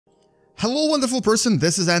Hello wonderful person,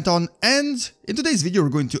 this is Anton, and in today's video we're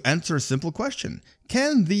going to answer a simple question.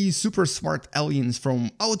 Can these super smart aliens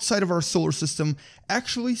from outside of our solar system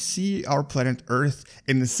actually see our planet Earth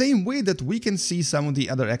in the same way that we can see some of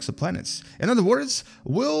the other exoplanets? In other words,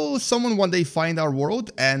 will someone one day find our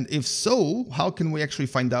world, and if so, how can we actually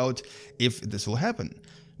find out if this will happen?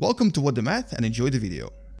 Welcome to What the Math and enjoy the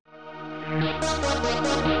video.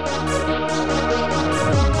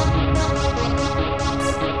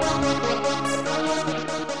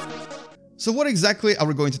 So what exactly are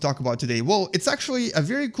we going to talk about today? Well, it's actually a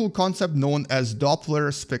very cool concept known as Doppler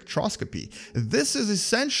Spectroscopy. This is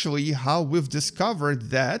essentially how we've discovered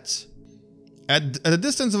that at a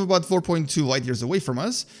distance of about 4.2 light years away from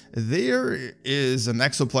us, there is an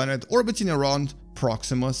exoplanet orbiting around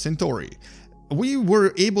Proxima Centauri. We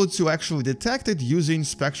were able to actually detect it using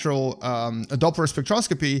Doppler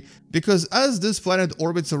spectroscopy because as this planet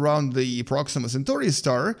orbits around the Proxima Centauri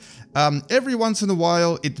star, every once in a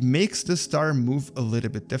while it makes the star move a little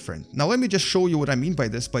bit different. Now let me just show you what I mean by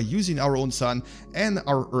this by using our own sun and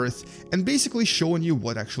our Earth and basically showing you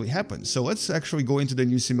what actually happens. So let's actually go into the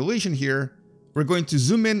new simulation here. We're going to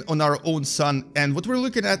zoom in on our own sun, and what we're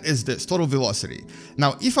looking at is this, total velocity.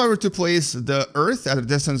 Now, if I were to place the Earth at a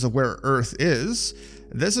distance of where Earth is,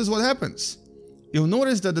 this is what happens. You'll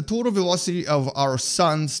notice that the total velocity of our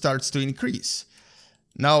sun starts to increase.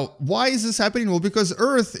 Now, why is this happening? Well, because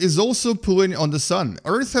Earth is also pulling on the sun.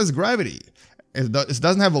 Earth has gravity. It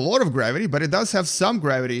doesn't have a lot of gravity, but it does have some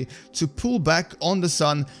gravity to pull back on the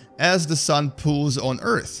sun as the sun pulls on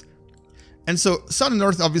Earth. And so Sun and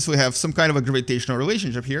Earth obviously have some kind of a gravitational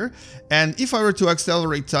relationship here. And if I were to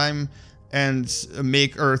accelerate time and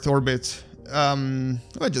make Earth orbit,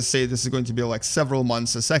 let's just say this is going to be like several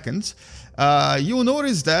months a second, you'll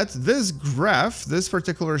notice that this graph, this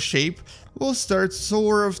particular shape, will start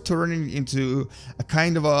sort of turning into a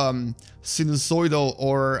kind of a sinusoidal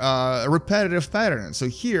or a repetitive pattern. So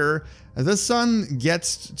here, the sun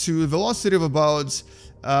gets to a velocity of about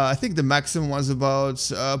I think the maximum was about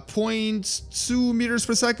 0.2 meters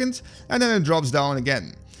per second, and then it drops down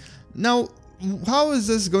again. Now, how is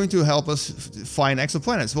this going to help us find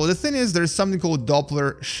exoplanets? Well, the thing is, there's something called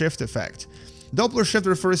Doppler shift effect. Doppler shift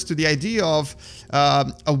refers to the idea of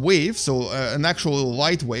a wave, so an actual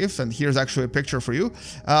light wave, and here's actually a picture for you,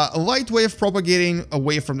 a light wave propagating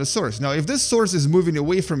away from the source. Now, if this source is moving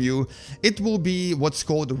away from you, it will be what's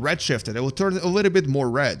called redshifted. It will turn a little bit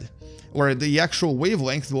more red, where the actual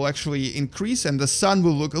wavelength will actually increase and the sun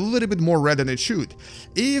will look a little bit more red than it should.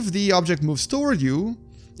 If the object moves toward you,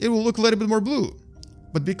 it will look a little bit more blue.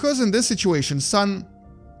 But because in this situation, sun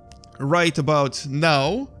right about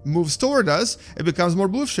now moves toward us, it becomes more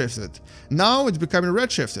blue shifted. Now it's becoming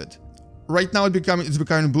red shifted. Right now it's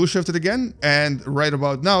becoming blue shifted again, and right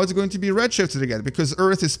about now it's going to be red shifted again because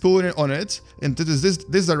Earth is pulling it on it into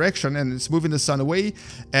this direction and it's moving the sun away.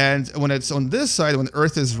 And when it's on this side, when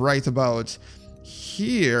Earth is right about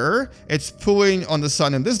here, it's pulling on the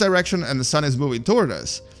sun in this direction and the sun is moving toward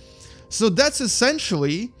us. So that's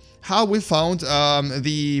essentially how we found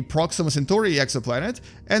the Proxima Centauri exoplanet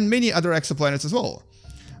and many other exoplanets as well.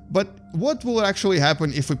 But what will actually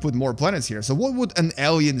happen if we put more planets here? So what would an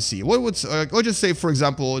alien see? What would, let's just say, for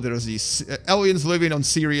example, there's these aliens living on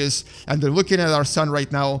Sirius and they're looking at our sun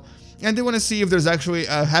right now and they want to see if there's actually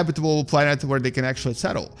a habitable planet where they can actually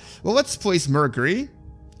settle. Well, let's place Mercury.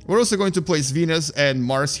 We're also going to place Venus and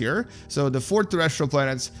Mars here, so the 4 terrestrial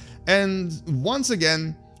planets. And once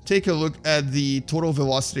again, take a look at the total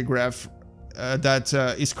velocity graph that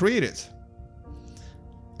is created.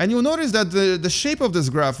 And you'll notice that the shape of this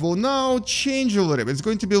graph will now change a little bit. It's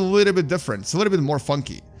going to be a little bit different. It's a little bit more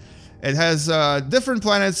funky. It has different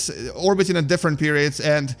planets orbiting at different periods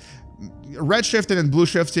and redshifting and blue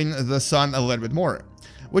shifting the sun a little bit more.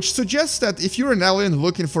 Which suggests that if you're an alien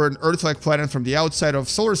looking for an Earth-like planet from the outside of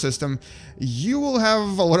the solar system, you will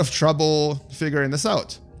have a lot of trouble figuring this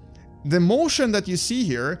out. The motion that you see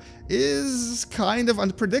here is kind of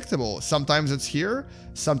unpredictable. Sometimes it's here,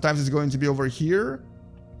 sometimes it's going to be over here,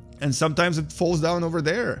 and sometimes it falls down over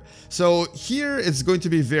there. So here it's going to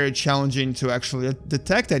be very challenging to actually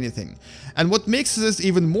detect anything. And what makes this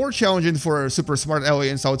even more challenging for super smart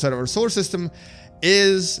aliens outside of our solar system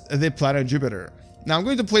is the planet Jupiter. Now I'm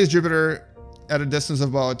going to place Jupiter at a distance of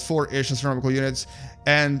about 4-ish astronomical units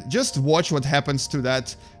and just watch what happens to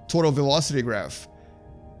that total velocity graph.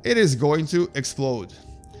 It is going to explode.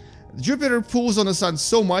 Jupiter pulls on the sun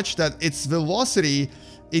so much that its velocity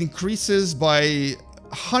increases by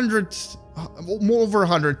over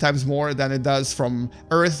 100 times more than it does from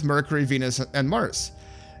Earth, Mercury, Venus, and Mars.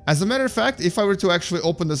 As a matter of fact, if I were to actually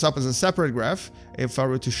open this up as a separate graph, if I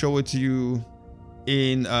were to show it to you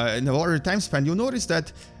in a larger time span, you'll notice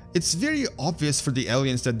that it's very obvious for the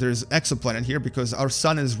aliens that there's exoplanet here because our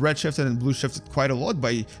sun is redshifted and blue shifted quite a lot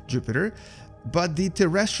by Jupiter. But the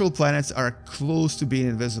terrestrial planets are close to being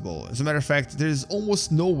invisible. As a matter of fact, there's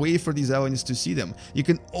almost no way for these aliens to see them. You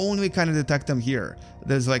can only kind of detect them here.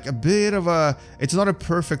 There's like a bit of a, it's not a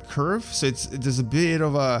perfect curve, so there's a bit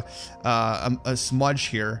of a smudge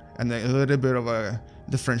here and a little bit of a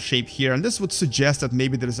different shape here. And this would suggest that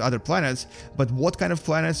maybe there's other planets, but what kind of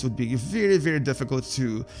planets would be very, very difficult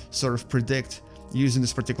to sort of predict using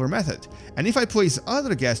this particular method. And if I place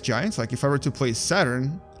other gas giants, like if I were to place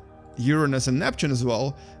Saturn, Uranus and Neptune as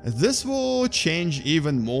well, this will change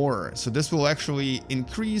even more. So this will actually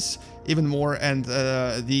increase even more, and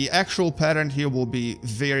the actual pattern here will be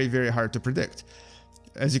very, very hard to predict.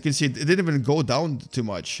 As you can see, it didn't even go down too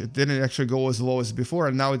much. It didn't actually go as low as before,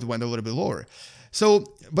 and now it went a little bit lower. So,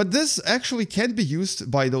 but this actually can be used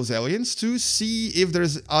by those aliens to see if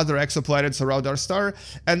there's other exoplanets around our star,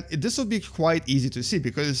 and this will be quite easy to see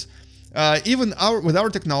because even with our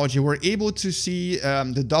technology, we're able to see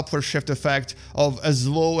the Doppler shift effect of as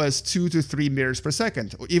low as 2 to 3 meters per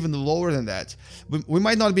second, or even lower than that. We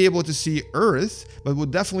might not be able to see Earth, but we'll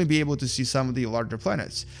definitely be able to see some of the larger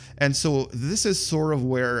planets. And so this is sort of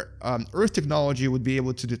where Earth technology would be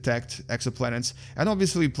able to detect exoplanets, and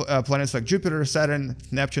obviously planets like Jupiter, Saturn,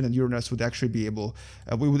 Neptune, and Uranus would actually be able,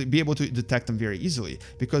 we would be able to detect them very easily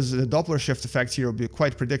because the Doppler shift effect here will be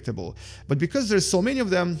quite predictable. But because there's so many of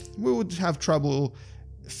them, we would have trouble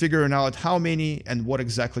figuring out how many and what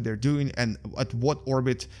exactly they're doing and at what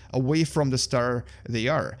orbit away from the star they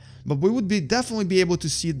are. But we would definitely be able to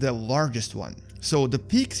see the largest one. So the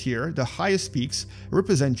peaks here, the highest peaks,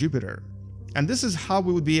 represent Jupiter. And this is how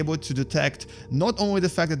we would be able to detect not only the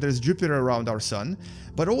fact that there's Jupiter around our sun,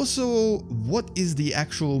 but also what is the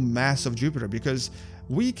actual mass of Jupiter, because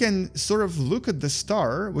we can sort of look at the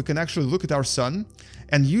star, we can actually look at our sun,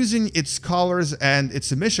 and using its colors and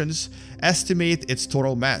its emissions, estimate its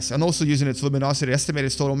total mass, and also using its luminosity, estimate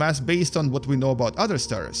its total mass based on what we know about other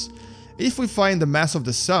stars. If we find the mass of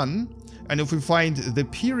the sun, and if we find the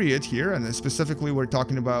period here, and specifically we're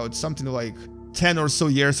talking about something like 10 or so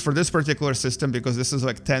years for this particular system, because this is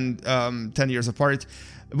like 10 years apart,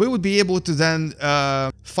 we would be able to then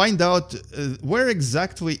find out where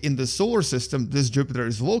exactly in the solar system this Jupiter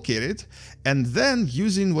is located, and then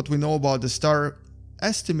using what we know about the star,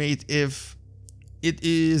 estimate if it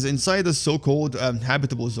is inside the so-called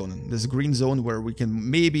habitable zone, this green zone where we can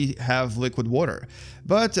maybe have liquid water.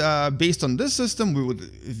 But based on this system, we would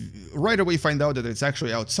right away find out that it's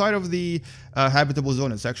actually outside of the habitable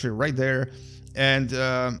zone. It's actually right there.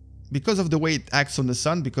 And because of the way it acts on the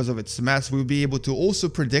sun, because of its mass, we'll be able to also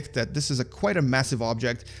predict that this is quite a massive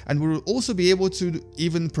object, and we will also be able to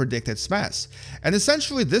even predict its mass. And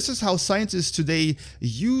essentially, this is how scientists today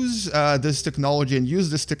use this technology and use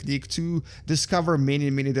this technique to discover many,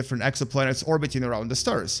 many different exoplanets orbiting around the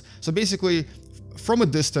stars. So basically, from a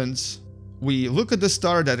distance, we look at the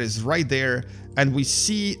star that is right there, and we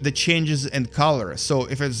see the changes in color. So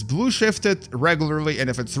if it's blue shifted regularly and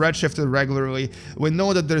if it's red shifted regularly, we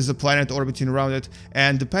know that there's a planet orbiting around it,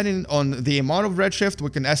 and depending on the amount of redshift, we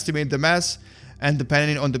can estimate the mass, and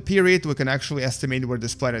depending on the period, we can actually estimate where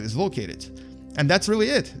this planet is located. And that's really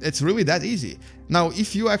it. It's really that easy. Now,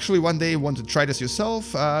 if you actually one day want to try this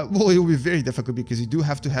yourself, well, it will be very difficult because you do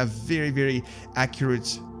have to have very, very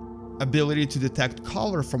accurate ability to detect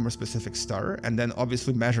color from a specific star, and then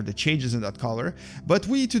obviously measure the changes in that color. But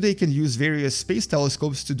we today can use various space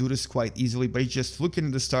telescopes to do this quite easily by just looking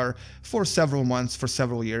at the star for several months, for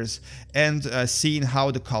several years, and seeing how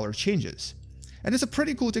the color changes. And it's a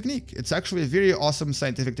pretty cool technique. It's actually a very awesome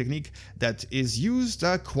scientific technique that is used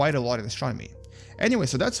quite a lot in astronomy. Anyway,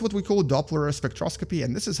 so that's what we call Doppler spectroscopy,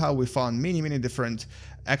 and this is how we found many, many different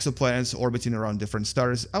exoplanets orbiting around different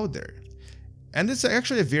stars out there. And it's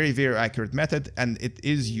actually a very, very accurate method, and it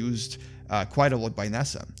is used quite a lot by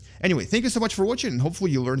NASA. Anyway, thank you so much for watching, and hopefully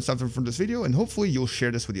you learned something from this video, and hopefully you'll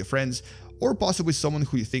share this with your friends, or possibly someone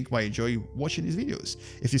who you think might enjoy watching these videos.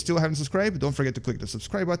 If you still haven't subscribed, don't forget to click the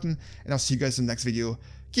subscribe button, and I'll see you guys in the next video.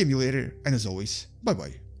 Keep me later, and as always,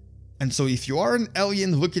 bye-bye. And so if you are an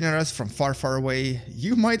alien looking at us from far, far away,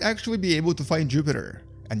 you might actually be able to find Jupiter.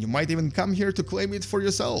 And you might even come here to claim it for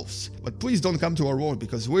yourselves. But please don't come to our world,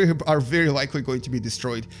 because we are very likely going to be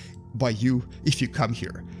destroyed by you if you come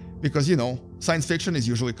here. Because, you know, science fiction is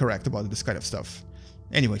usually correct about this kind of stuff.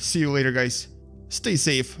 Anyway, see you later, guys. Stay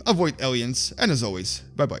safe, avoid aliens, and as always,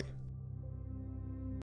 bye-bye.